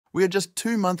We are just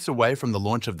 2 months away from the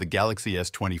launch of the Galaxy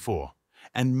S24,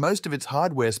 and most of its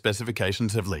hardware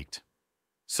specifications have leaked.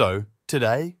 So,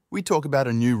 today, we talk about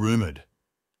a new rumoured.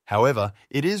 However,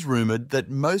 it is rumoured that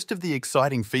most of the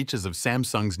exciting features of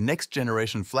Samsung's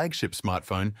next-generation flagship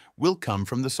smartphone will come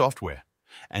from the software,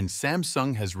 and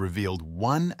Samsung has revealed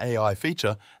one AI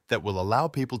feature that will allow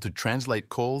people to translate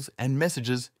calls and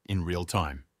messages in real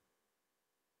time.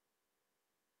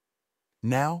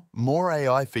 Now, more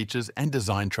AI features and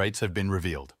design traits have been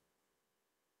revealed.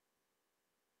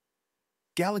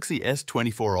 Galaxy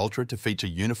S24 Ultra to feature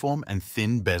uniform and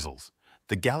thin bezels.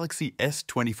 The Galaxy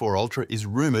S24 Ultra is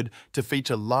rumoured to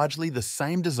feature largely the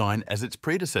same design as its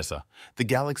predecessor, the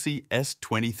Galaxy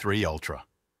S23 Ultra.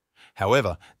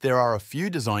 However, there are a few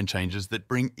design changes that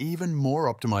bring even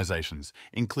more optimizations,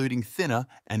 including thinner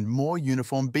and more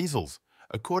uniform bezels,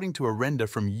 according to a render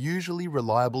from usually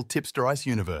reliable Tipster Ice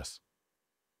Universe.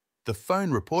 The phone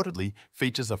reportedly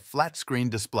features a flat-screen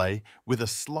display with a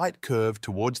slight curve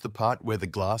towards the part where the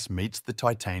glass meets the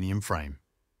titanium frame.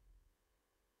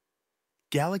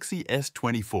 Galaxy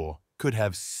S24 could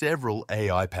have several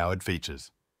AI-powered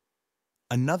features.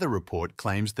 Another report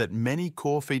claims that many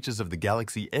core features of the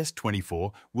Galaxy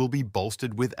S24 will be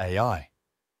bolstered with AI.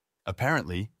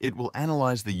 Apparently, it will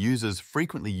analyze the user's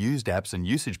frequently used apps and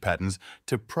usage patterns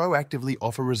to proactively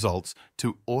offer results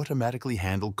to automatically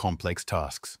handle complex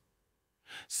tasks.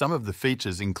 Some of the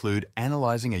features include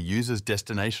analyzing a user's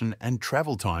destination and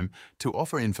travel time to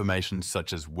offer information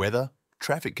such as weather,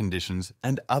 traffic conditions,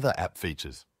 and other app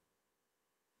features.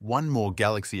 One more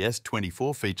Galaxy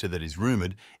S24 feature that is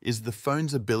rumoured is the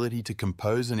phone's ability to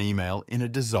compose an email in a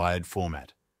desired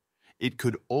format. It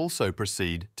could also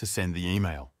proceed to send the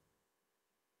email.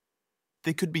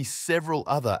 There could be several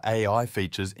other AI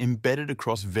features embedded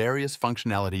across various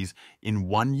functionalities in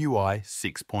One UI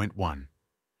 6.1.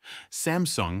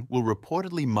 Samsung will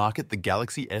reportedly market the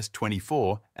Galaxy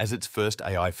S24 as its first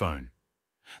AI phone.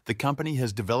 The company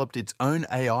has developed its own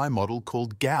AI model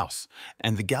called Gauss,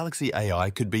 and the Galaxy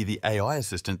AI could be the AI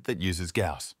assistant that uses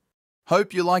Gauss.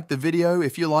 Hope you liked the video.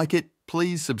 If you like it,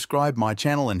 please subscribe my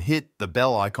channel and hit the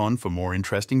bell icon for more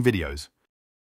interesting videos.